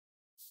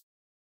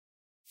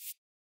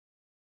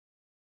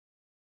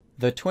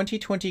The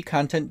 2020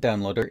 Content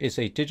Downloader is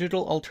a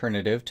digital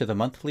alternative to the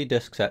monthly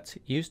disk sets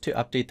used to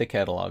update the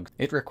catalog.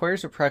 It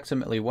requires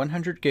approximately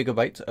 100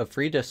 gigabytes of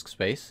free disk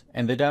space,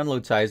 and the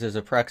download size is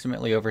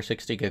approximately over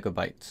 60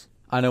 gigabytes.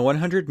 On a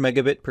 100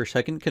 megabit per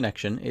second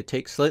connection, it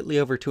takes slightly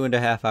over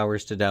 2.5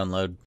 hours to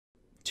download.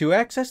 To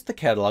access the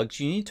catalogs,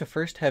 you need to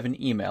first have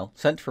an email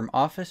sent from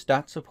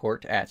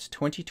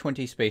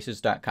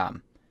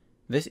office.support@2020spaces.com.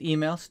 This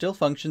email still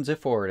functions if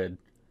forwarded.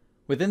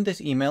 Within this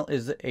email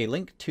is a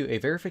link to a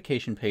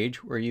verification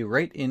page where you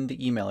write in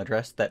the email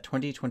address that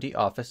 2020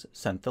 Office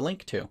sent the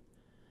link to.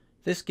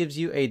 This gives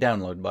you a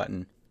download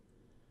button.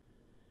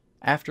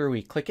 After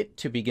we click it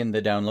to begin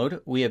the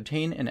download, we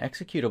obtain an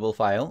executable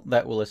file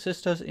that will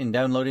assist us in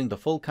downloading the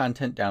full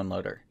Content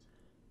Downloader.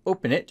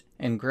 Open it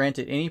and grant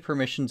it any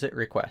permissions it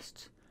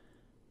requests.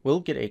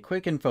 We'll get a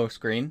quick info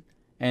screen,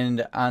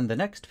 and on the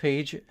next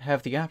page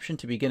have the option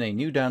to begin a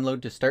new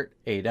download to start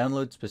a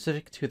download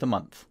specific to the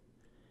month.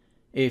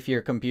 If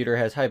your computer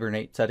has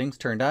Hibernate settings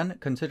turned on,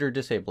 consider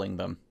disabling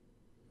them.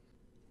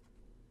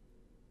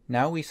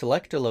 Now we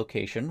select a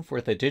location for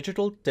the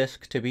digital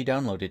disk to be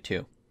downloaded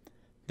to.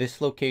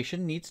 This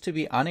location needs to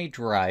be on a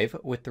drive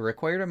with the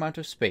required amount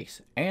of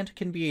space and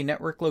can be a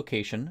network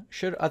location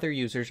should other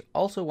users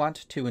also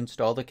want to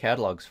install the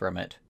catalogs from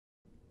it.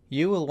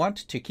 You will want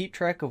to keep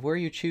track of where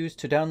you choose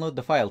to download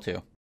the file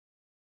to.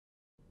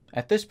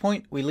 At this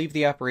point, we leave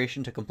the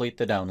operation to complete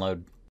the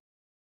download.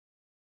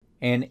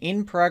 An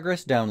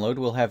in-progress download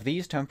will have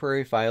these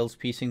temporary files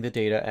piecing the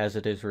data as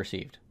it is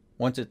received.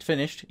 Once it's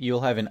finished,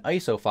 you'll have an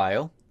ISO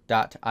file,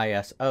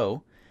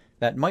 .iso,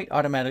 that might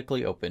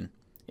automatically open.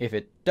 If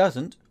it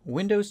doesn't,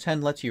 Windows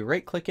 10 lets you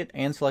right-click it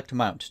and select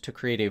Mount to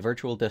create a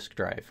virtual disk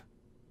drive.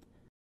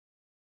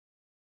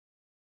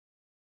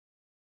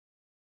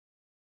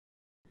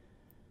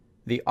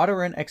 The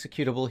autorun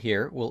executable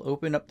here will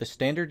open up the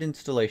standard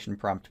installation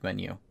prompt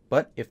menu,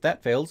 but if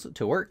that fails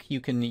to work,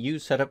 you can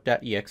use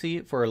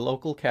setup.exe for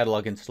local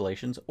catalog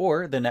installations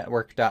or the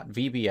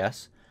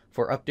network.vbs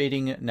for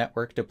updating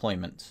network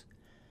deployments.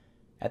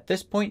 At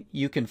this point,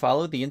 you can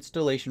follow the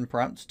installation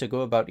prompts to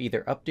go about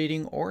either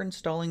updating or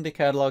installing the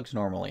catalogs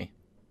normally.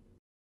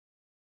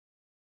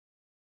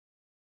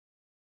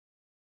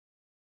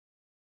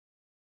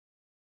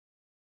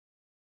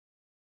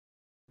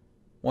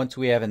 Once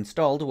we have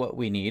installed what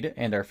we need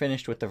and are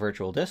finished with the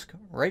virtual disk,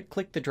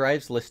 right-click the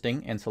drive's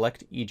listing and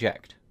select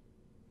Eject.